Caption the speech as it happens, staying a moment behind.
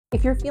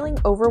If you're feeling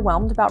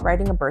overwhelmed about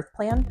writing a birth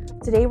plan,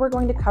 today we're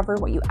going to cover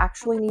what you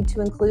actually need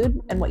to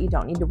include and what you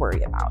don't need to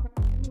worry about.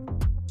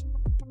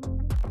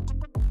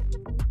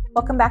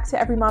 Welcome back to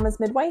Every Mama's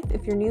Midwife.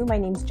 If you're new, my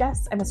name's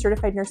Jess. I'm a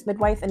certified nurse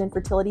midwife and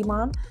infertility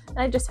mom, and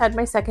I just had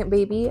my second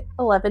baby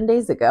 11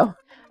 days ago.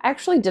 I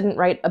actually didn't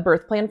write a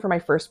birth plan for my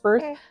first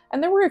birth,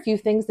 and there were a few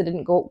things that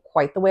didn't go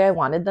quite the way I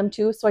wanted them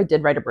to, so I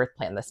did write a birth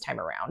plan this time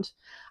around.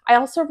 I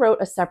also wrote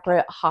a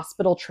separate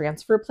hospital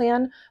transfer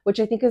plan, which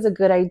I think is a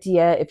good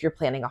idea if you're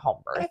planning a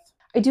home birth.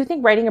 I do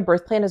think writing a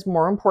birth plan is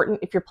more important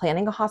if you're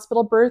planning a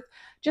hospital birth,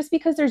 just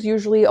because there's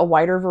usually a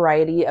wider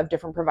variety of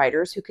different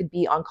providers who could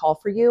be on call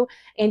for you,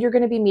 and you're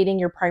going to be meeting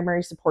your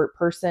primary support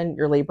person,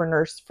 your labor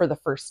nurse, for the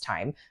first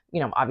time,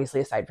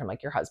 obviously aside from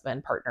like your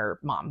husband, partner,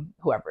 mom,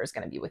 whoever is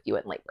going to be with you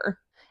in labor.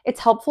 It's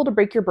helpful to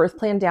break your birth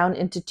plan down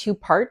into two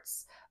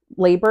parts,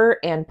 labor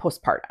and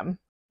postpartum.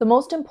 The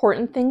most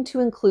important thing to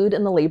include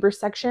in the labor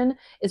section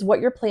is what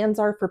your plans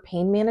are for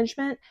pain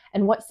management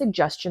and what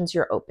suggestions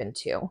you're open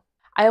to.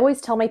 I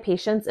always tell my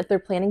patients if they're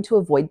planning to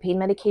avoid pain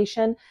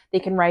medication, they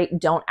can write,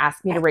 "Don't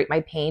ask me to rate my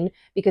pain,"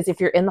 because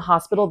if you're in the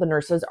hospital, the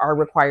nurses are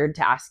required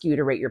to ask you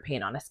to rate your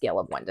pain on a scale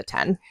of 1 to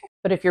 10.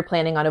 But if you're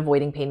planning on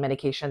avoiding pain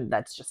medication,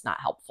 that's just not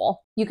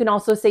helpful. You can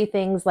also say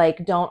things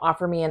like, "Don't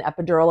offer me an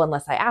epidural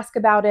unless I ask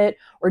about it,"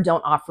 or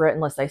 "Don't offer it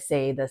unless I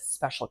say this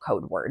special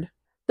code word."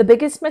 The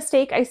biggest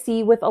mistake I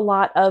see with a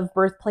lot of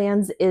birth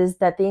plans is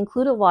that they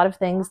include a lot of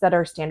things that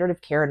are standard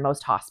of care in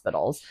most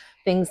hospitals.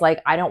 Things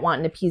like, "I don't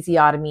want an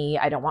episiotomy,"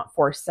 "I don't want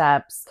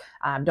forceps,"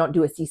 "Don't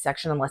do a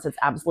C-section unless it's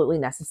absolutely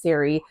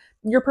necessary."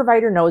 Your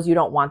provider knows you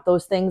don't want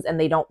those things, and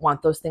they don't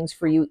want those things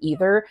for you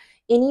either.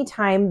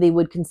 Anytime they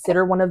would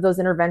consider one of those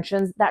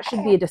interventions, that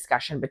should be a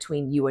discussion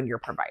between you and your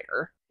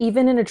provider.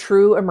 Even in a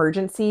true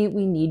emergency,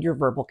 we need your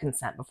verbal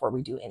consent before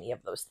we do any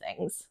of those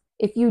things.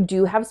 If you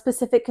do have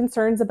specific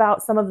concerns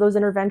about some of those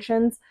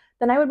interventions,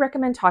 then I would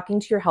recommend talking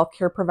to your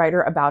healthcare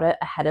provider about it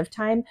ahead of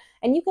time.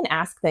 And you can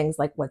ask things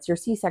like, "What's your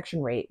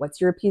C-section rate?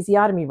 What's your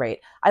episiotomy rate?"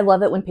 I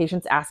love it when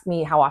patients ask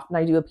me how often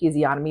I do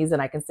episiotomies,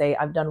 and I can say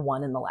I've done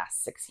one in the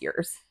last 6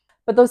 years.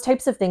 But those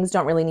types of things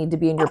don't really need to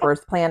be in your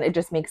birth plan. It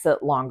just makes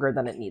it longer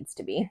than it needs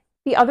to be.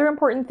 The other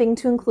important thing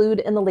to include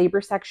in the labor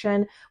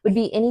section would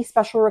be any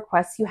special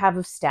requests you have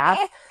of staff,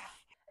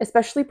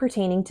 especially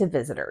pertaining to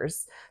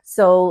visitors.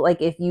 So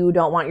like if you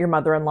don't want your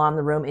mother-in-law in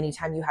the room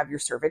anytime you have your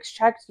cervix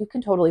checked, you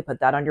can totally put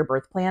that on your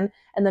birth plan,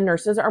 and the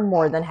nurses are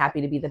more than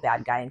happy to be the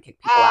bad guy and kick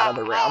people out of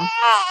the room.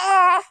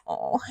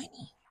 Oh,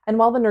 honey. And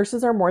while the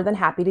nurses are more than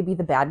happy to be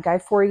the bad guy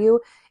for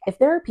you, if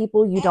there are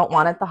people you don't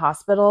want at the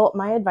hospital,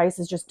 my advice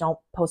is just don't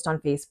post on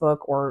Facebook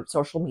or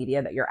social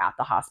media that you're at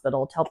the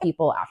hospital. Tell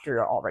people after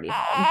you're already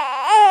home.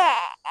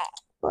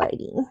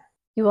 Buddy.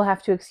 You will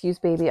have to excuse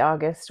baby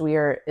August. We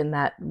are in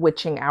that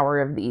witching hour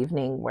of the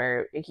evening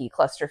where he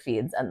cluster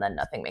feeds and then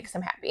nothing makes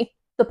him happy.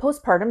 The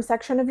postpartum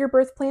section of your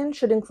birth plan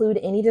should include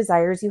any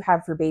desires you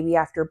have for baby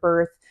after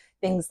birth,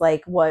 things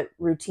like what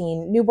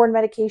routine newborn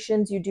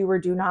medications you do or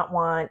do not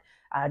want,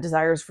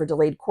 desires for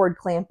delayed cord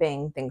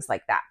clamping, things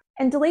like that.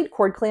 And delayed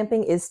cord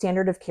clamping is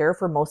standard of care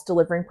for most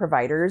delivering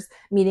providers,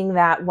 meaning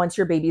that once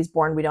your baby's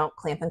born, we don't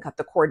clamp and cut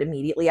the cord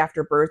immediately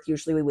after birth.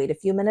 Usually we wait a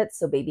few minutes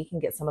so baby can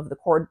get some of the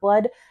cord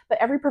blood, but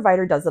every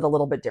provider does it a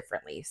little bit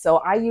differently. So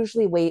I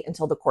usually wait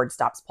until the cord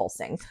stops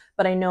pulsing,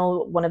 but I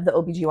know one of the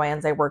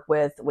OBGYNs I work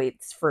with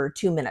waits for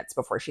 2 minutes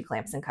before she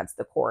clamps and cuts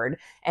the cord.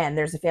 And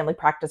there's a family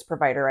practice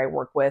provider I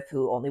work with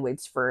who only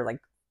waits for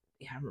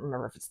I don't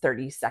remember if it's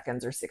 30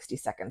 seconds or 60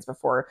 seconds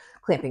before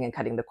clamping and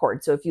cutting the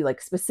cord. So if you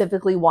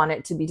specifically want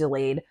it to be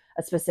delayed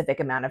a specific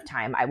amount of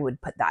time, I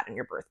would put that in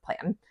your birth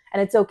plan.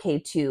 And it's okay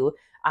to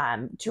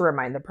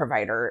remind the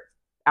provider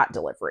at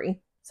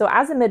delivery. So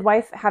as a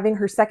midwife having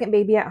her second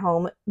baby at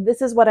home,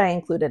 this is what I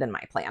included in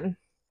my plan.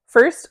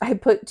 First, I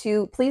put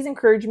please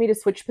encourage me to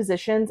switch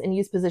positions and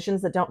use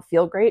positions that don't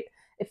feel great.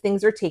 If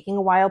things are taking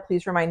a while,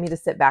 please remind me to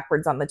sit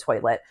backwards on the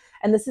toilet.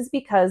 And this is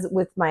because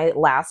with my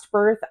last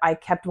birth, I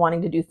kept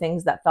wanting to do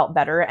things that felt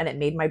better, and it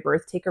made my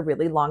birth take a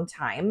really long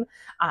time.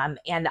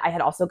 And I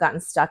had also gotten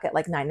stuck at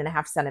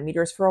 9.5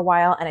 centimeters for a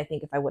while. And I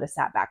think if I would have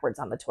sat backwards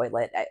on the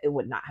toilet, it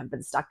would not have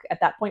been stuck at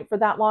that point for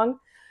that long.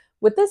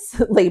 With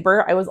this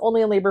labor, I was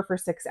only in labor for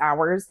 6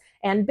 hours,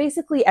 and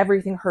basically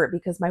everything hurt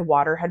because my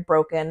water had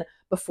broken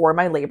before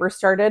my labor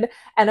started.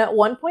 And at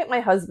one point, my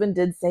husband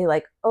did say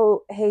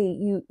 "Oh, hey,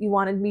 you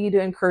wanted me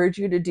to encourage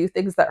you to do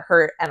things that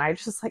hurt." And I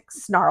just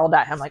snarled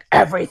at him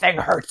 "Everything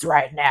hurts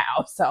right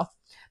now." So,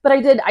 but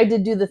I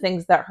did do the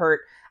things that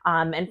hurt.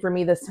 And for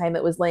me this time,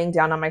 it was laying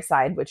down on my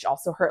side, which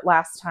also hurt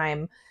last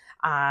time.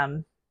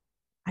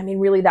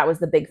 Really, that was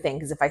the big thing,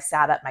 because if I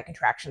sat up, my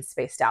contractions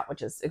spaced out,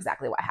 which is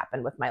exactly what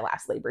happened with my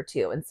last labor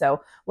too. And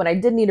so when I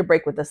did need a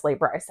break with this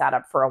labor, I sat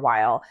up for a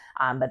while,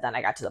 but then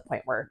I got to the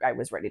point where I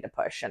was ready to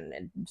push,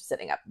 and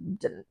sitting up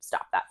didn't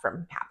stop that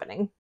from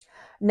happening.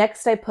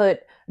 Next, I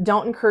put,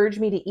 "Don't encourage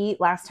me to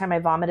eat." Last time I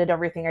vomited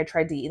everything I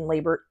tried to eat in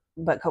labor,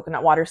 but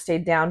coconut water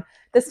stayed down.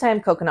 This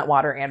time, coconut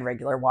water and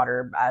regular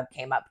water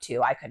came up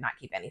too. I could not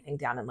keep anything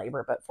down in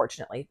labor, but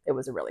fortunately, it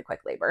was a really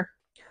quick labor.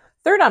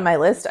 Third on my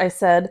list, I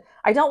said,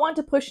 I don't want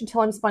to push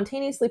until I'm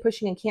spontaneously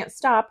pushing and can't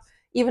stop.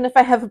 Even if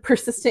I have a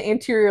persistent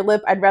anterior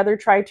lip, I'd rather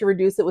try to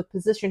reduce it with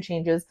position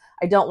changes.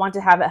 I don't want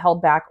to have it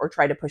held back or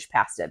try to push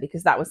past it,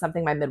 because that was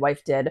something my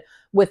midwife did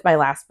with my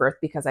last birth,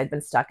 because I'd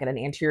been stuck at an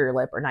anterior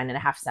lip, or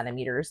 9.5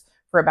 centimeters,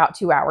 for about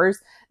 2 hours.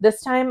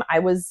 This time I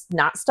was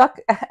not stuck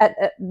at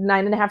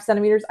 9.5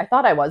 centimeters. I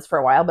thought I was for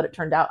a while, but it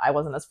turned out I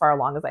wasn't as far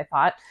along as I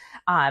thought.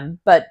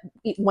 But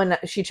when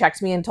she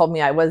checked me and told me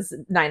I was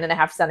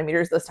 9.5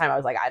 centimeters this time, I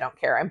was like, I don't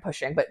care, I'm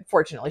pushing. But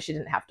fortunately, she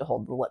didn't have to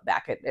hold the lip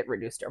back. It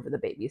reduced over the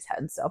baby's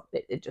head, so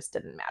it just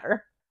didn't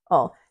matter.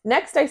 Oh,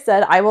 next I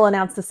said I will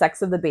announce the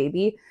sex of the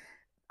baby.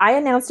 I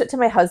announced it to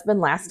my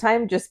husband last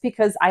time just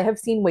because I have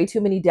seen way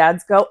too many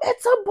dads go,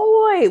 it's a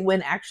boy,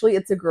 when actually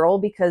it's a girl,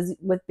 because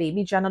with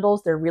baby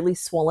genitals, they're really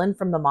swollen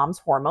from the mom's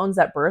hormones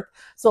at birth.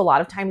 So a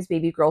lot of times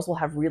baby girls will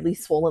have really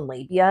swollen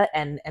labia,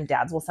 and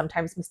dads will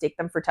sometimes mistake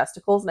them for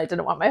testicles. And I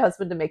didn't want my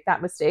husband to make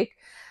that mistake.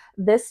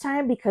 This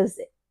time,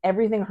 because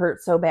everything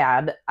hurt so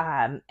bad,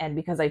 and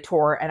because I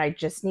tore and I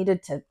just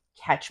needed to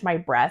catch my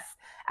breath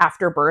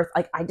after birth.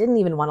 Like, I didn't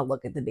even want to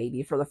look at the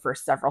baby for the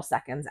first several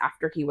seconds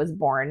after he was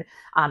born.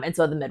 And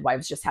so the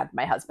midwives just had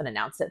my husband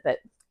announce it, but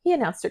he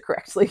announced it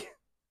correctly.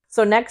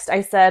 So next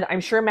I said,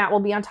 I'm sure Matt will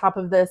be on top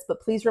of this, but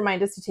please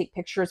remind us to take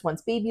pictures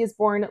once baby is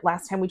born.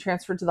 Last time we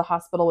transferred to the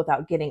hospital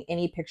without getting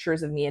any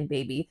pictures of me and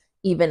baby,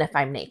 even if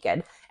I'm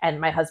naked. And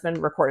my husband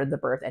recorded the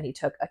birth, and he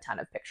took a ton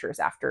of pictures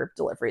after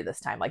delivery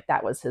this time. Like,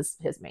 that was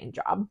his main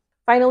job.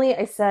 Finally,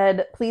 I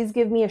said, please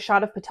give me a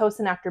shot of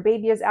Pitocin after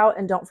baby is out,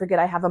 and don't forget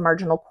I have a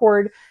marginal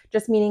cord,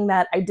 just meaning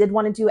that I did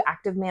want to do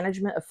active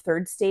management of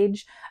third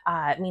stage,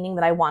 meaning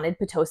that I wanted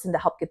Pitocin to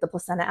help get the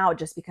placenta out,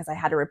 just because I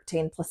had a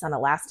retained placenta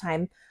last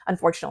time.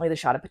 Unfortunately, the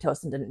shot of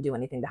Pitocin didn't do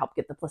anything to help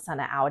get the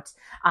placenta out.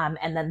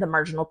 And then the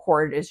marginal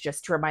cord is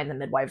just to remind the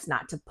midwives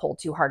not to pull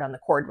too hard on the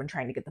cord when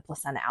trying to get the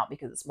placenta out,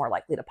 because it's more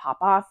likely to pop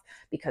off,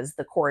 because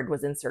the cord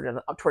was inserted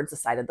up towards the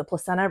side of the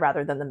placenta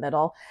rather than the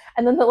middle.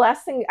 And then the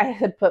last thing I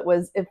had put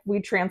was, if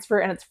we transfer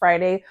and it's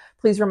Friday,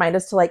 please remind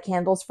us to light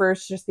candles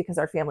first, just because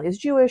our family is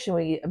Jewish and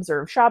we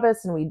observe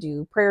Shabbos and we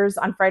do prayers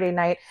on Friday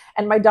night.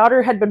 And my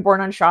daughter had been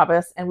born on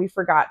Shabbos, and we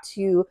forgot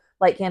to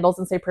light candles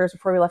and say prayers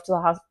before we left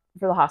to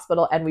the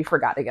hospital, and we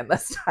forgot again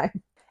this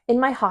time. In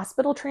my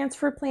hospital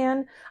transfer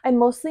plan, I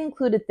mostly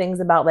included things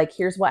about, like,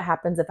 here's what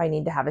happens if I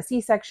need to have a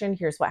C-section,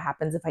 here's what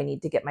happens if I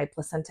need to get my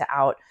placenta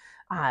out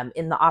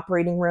in the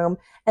operating room.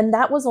 And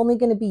that was only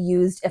going to be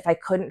used if I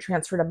couldn't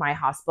transfer to my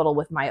hospital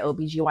with my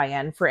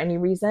OBGYN for any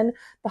reason.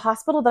 The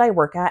hospital that I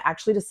work at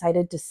actually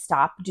decided to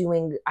stop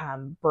doing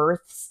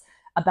births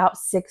about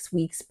 6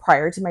 weeks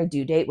prior to my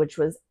due date, which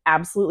was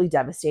absolutely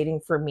devastating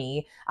for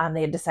me.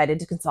 They had decided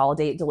to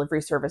consolidate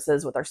delivery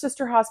services with our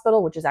sister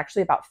hospital, which is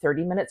actually about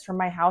 30 minutes from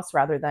my house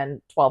rather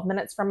than 12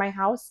 minutes from my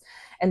house.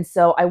 And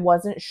so I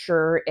wasn't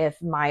sure if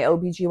my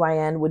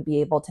OBGYN would be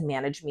able to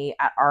manage me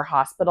at our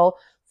hospital.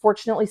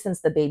 Fortunately,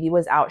 since the baby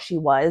was out, she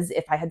was.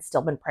 If I had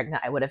still been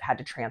pregnant, I would have had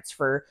to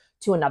transfer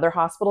to another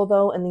hospital,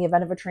 though, in the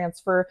event of a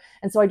transfer.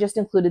 And so I just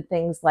included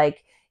things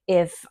like,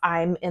 if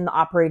I'm in the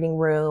operating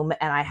room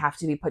and I have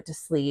to be put to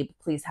sleep,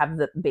 please have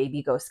the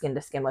baby go skin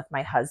to skin with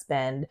my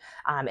husband.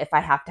 If I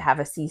have to have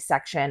a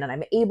C-section and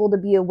I'm able to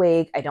be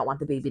awake, I don't want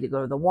the baby to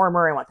go to the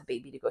warmer. I want the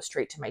baby to go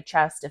straight to my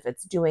chest if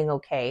it's doing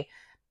okay,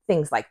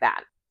 things like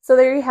that. So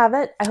there you have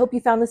it. I hope you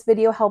found this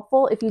video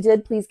helpful. If you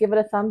did, please give it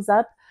a thumbs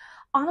up.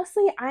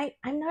 Honestly,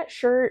 I'm not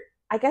sure.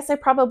 I guess I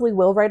probably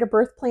will write a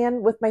birth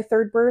plan with my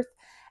third birth.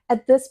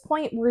 At this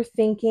point, we're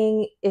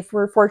thinking, if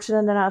we're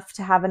fortunate enough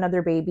to have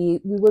another baby,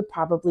 we would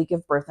probably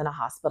give birth in a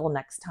hospital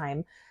next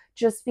time,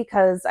 just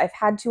because I've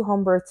had 2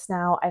 home births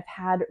now. I've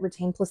had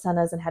retained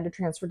placentas and had to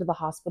transfer to the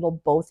hospital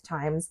both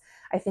times.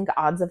 I think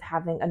odds of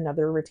having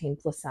another retained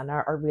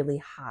placenta are really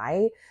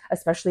high,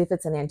 especially if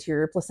it's an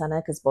anterior placenta,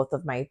 because both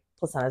of my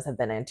placentas have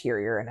been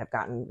anterior and have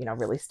gotten,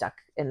 really stuck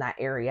in that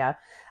area.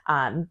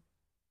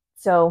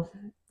 So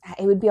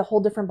it would be a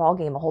whole different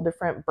ballgame, a whole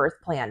different birth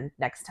plan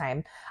next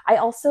time. I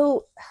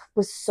also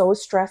was so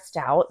stressed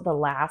out the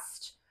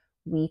last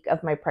week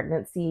of my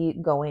pregnancy,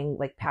 going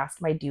like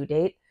past my due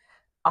date.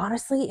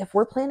 Honestly, if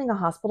we're planning a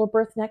hospital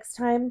birth next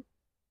time,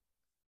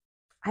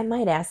 I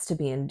might ask to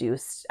be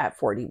induced at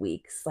 40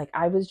 weeks. Like,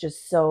 I was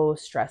just so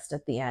stressed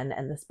at the end,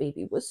 and this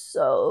baby was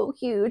so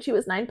huge. He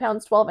was 9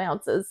 pounds, 12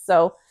 ounces.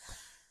 So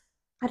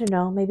I don't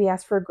know, maybe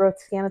ask for a growth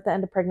scan at the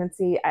end of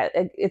pregnancy.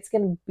 It's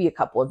going to be a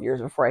couple of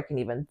years before I can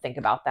even think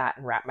about that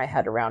and wrap my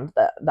head around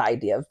the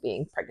idea of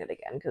being pregnant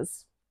again,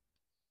 because,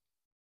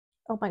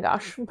 oh my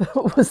gosh,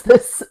 was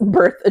this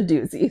birth a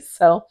doozy?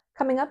 So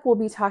coming up, we'll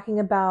be talking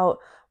about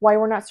why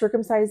we're not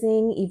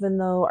circumcising, even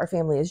though our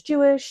family is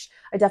Jewish.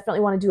 I definitely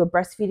want to do a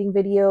breastfeeding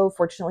video.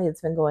 Fortunately, it's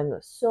been going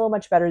so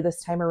much better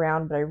this time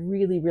around, but I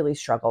really, really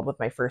struggled with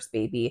my first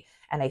baby.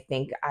 And I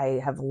think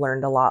I have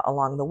learned a lot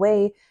along the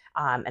way,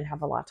 and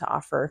have a lot to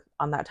offer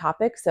on that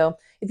topic. So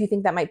if you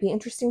think that might be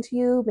interesting to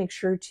you, make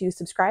sure to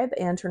subscribe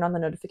and turn on the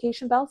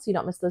notification bell so you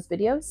don't miss those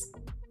videos.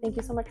 Thank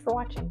you so much for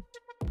watching.